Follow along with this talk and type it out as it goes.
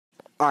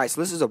Alright,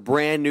 so this is a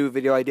brand new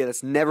video idea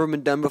that's never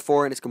been done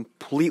before and it's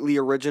completely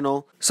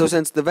original. So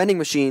since the vending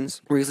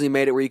machines recently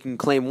made it where you can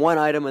claim one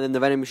item and then the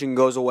vending machine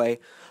goes away,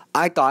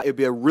 I thought it would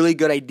be a really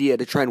good idea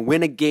to try and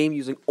win a game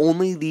using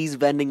only these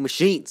vending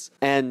machines.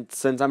 And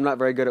since I'm not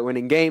very good at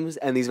winning games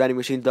and these vending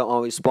machines don't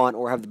always spawn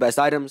or have the best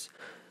items,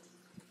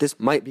 this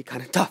might be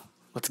kind of tough.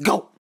 Let's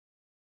go!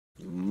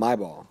 My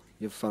ball.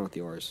 You have fun with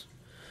yours.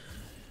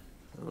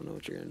 I don't know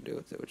what you're gonna do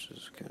with it, which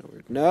is kind of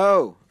weird.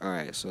 No. All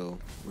right, so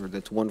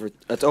that's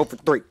 0 for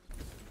 3.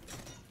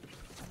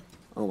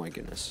 Oh my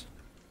goodness.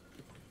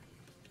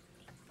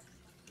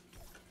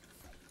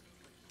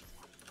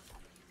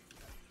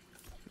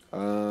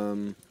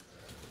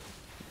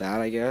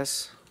 That I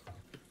guess.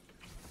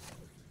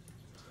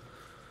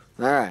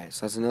 All right,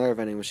 so that's another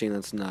vending machine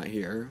that's not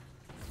here.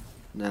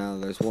 Now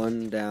there's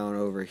one down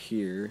over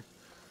here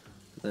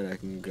that I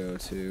can go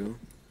to.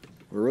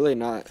 We're really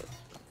not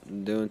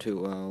doing too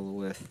well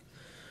with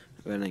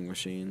vending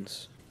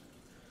machines.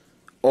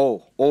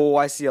 Oh,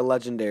 I see a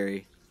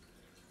legendary.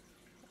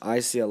 I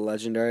see a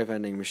legendary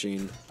vending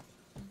machine.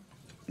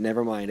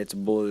 Never mind, it's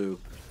blue.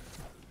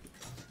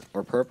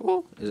 Or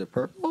purple? Is it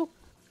purple?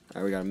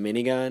 Alright, we got a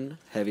minigun,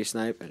 heavy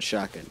snipe, and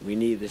shotgun. We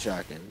need the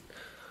shotgun.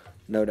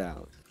 No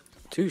doubt.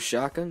 2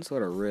 shotguns?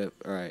 What a rip.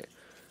 Alright.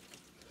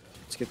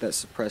 Let's get that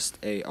suppressed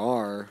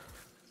AR.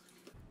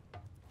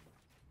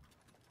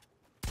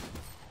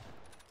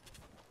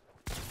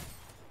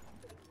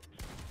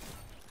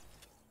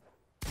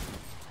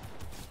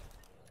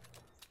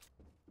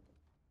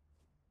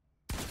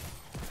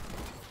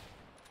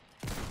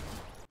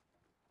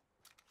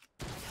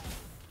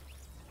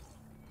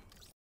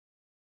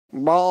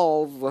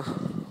 Balls.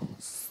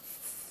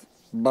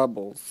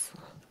 Bubbles.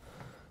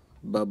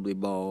 Bubbly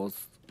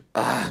balls.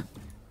 Ah.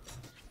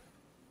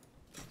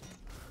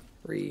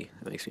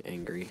 That makes me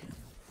angry.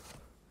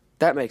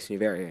 That makes me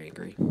very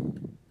angry.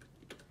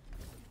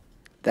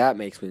 That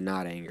makes me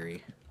not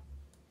angry.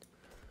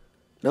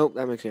 Nope,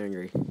 that makes me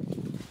angry.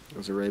 It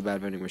was a really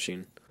bad vending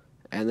machine.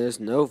 And there's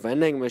no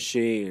vending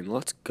machine.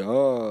 Let's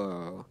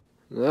go.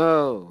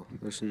 No,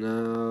 there's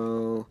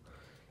no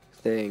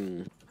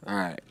thing.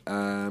 Alright,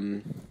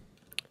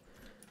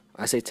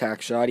 I say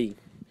tack shoddy.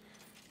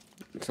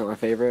 It's not my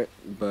favorite,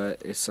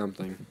 but it's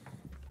something.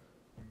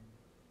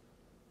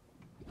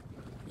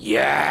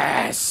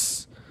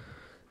 Yes!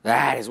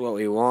 That is what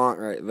we want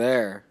right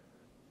there.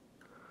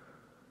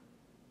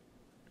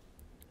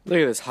 Look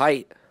at this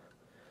height.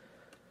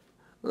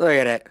 Look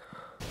at it.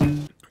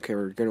 Okay,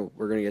 we're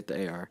gonna get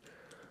the AR.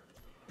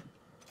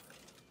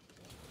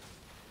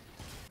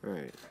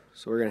 Alright,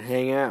 so we're gonna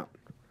hang out.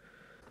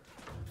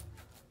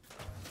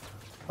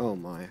 Oh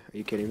my, are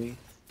you kidding me?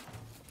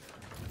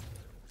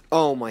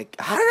 Oh my,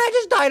 how did I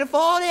just die to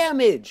fall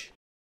damage?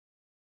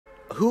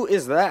 Who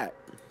is that?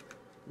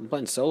 I'm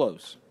playing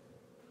solos.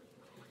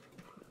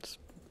 It's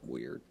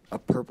weird. A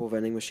purple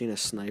vending machine, a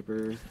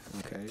sniper.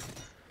 Okay.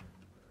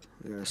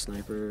 We got a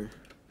sniper.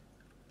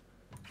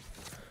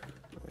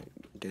 Right,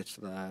 ditch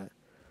that.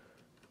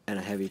 And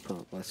a heavy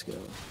pump. Let's go.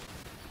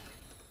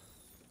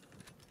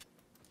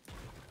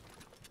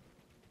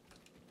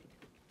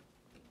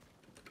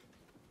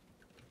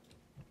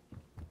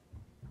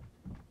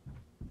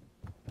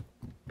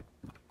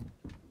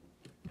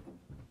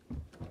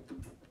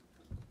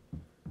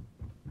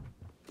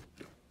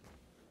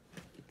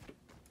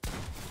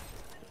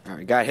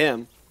 Alright, got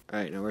him.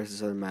 Alright, now where's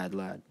this other mad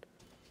lad?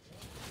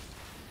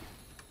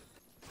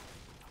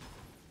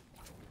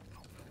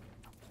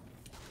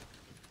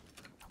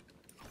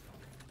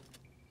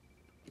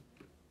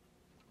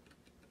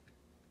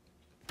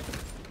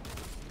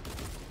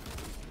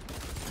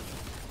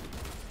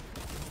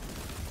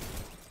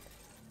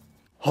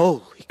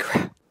 Holy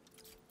crap.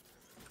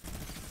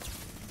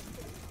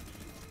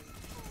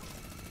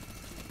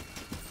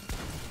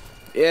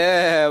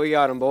 Yeah, we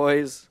got him,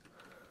 boys.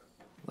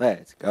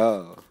 Let's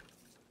go.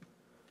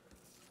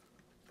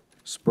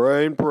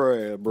 Spray and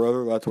pray,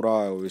 brother. That's what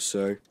I always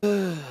say.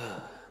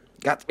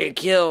 Got 3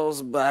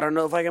 kills, but I don't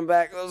know if I can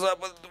back those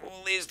up with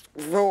at least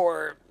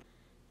 4.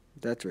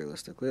 That's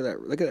realistic. Look at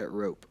that. Look at that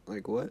rope.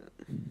 Like what?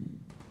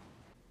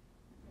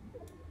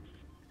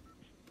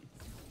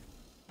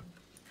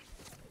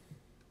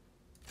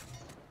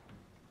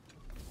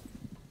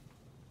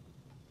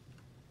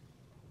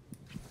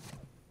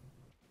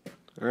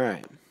 All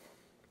right.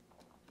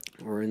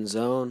 We're in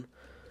zone.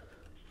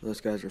 Those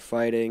guys are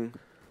fighting.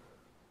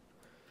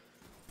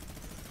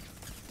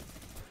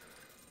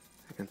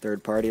 I can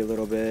third party a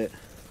little bit.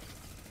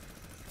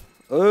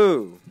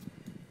 Ooh.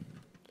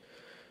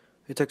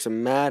 He took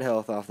some mad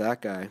health off that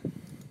guy.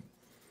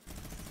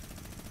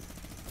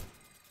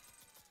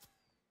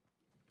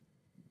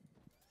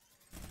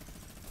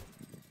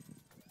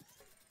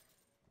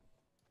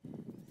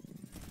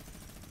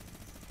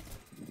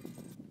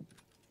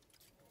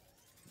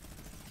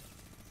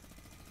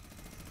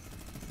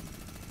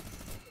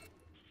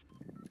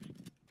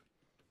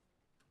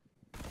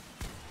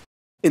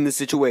 In this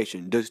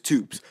situation, does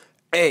Toops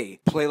A,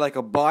 play like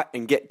a bot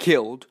and get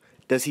killed?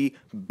 Does he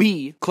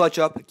B, clutch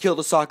up, kill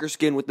the soccer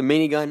skin with the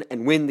minigun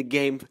and win the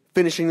game,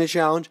 finishing the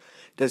challenge?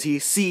 Does he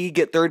C,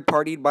 get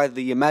third-partied by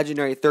the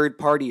imaginary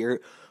third-partier,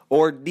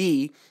 or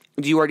D,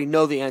 do you already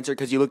know the answer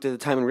because you looked at the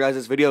time and realized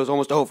this video is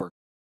almost over?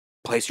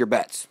 Place your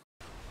bets.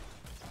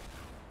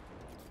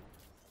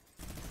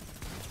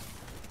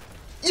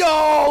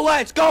 Yo,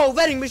 let's go!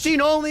 Vending machine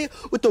only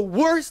with the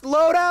worst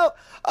loadout?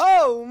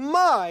 Oh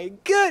my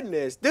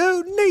goodness,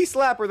 dude. Knee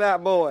slapper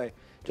that boy.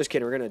 Just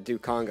kidding, we're gonna do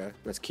conga.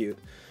 That's cute.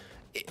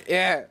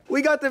 Yeah,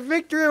 we got the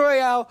victory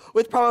royale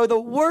with probably the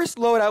worst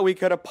loadout we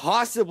could have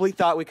possibly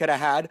thought we could have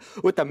had,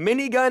 with a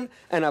minigun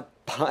and a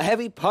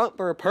heavy pump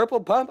or a purple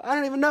pump. I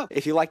don't even know.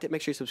 If you liked it,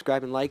 make sure you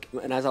subscribe and like.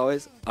 And as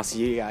always, I'll see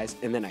you guys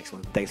in the next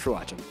one. Thanks for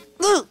watching.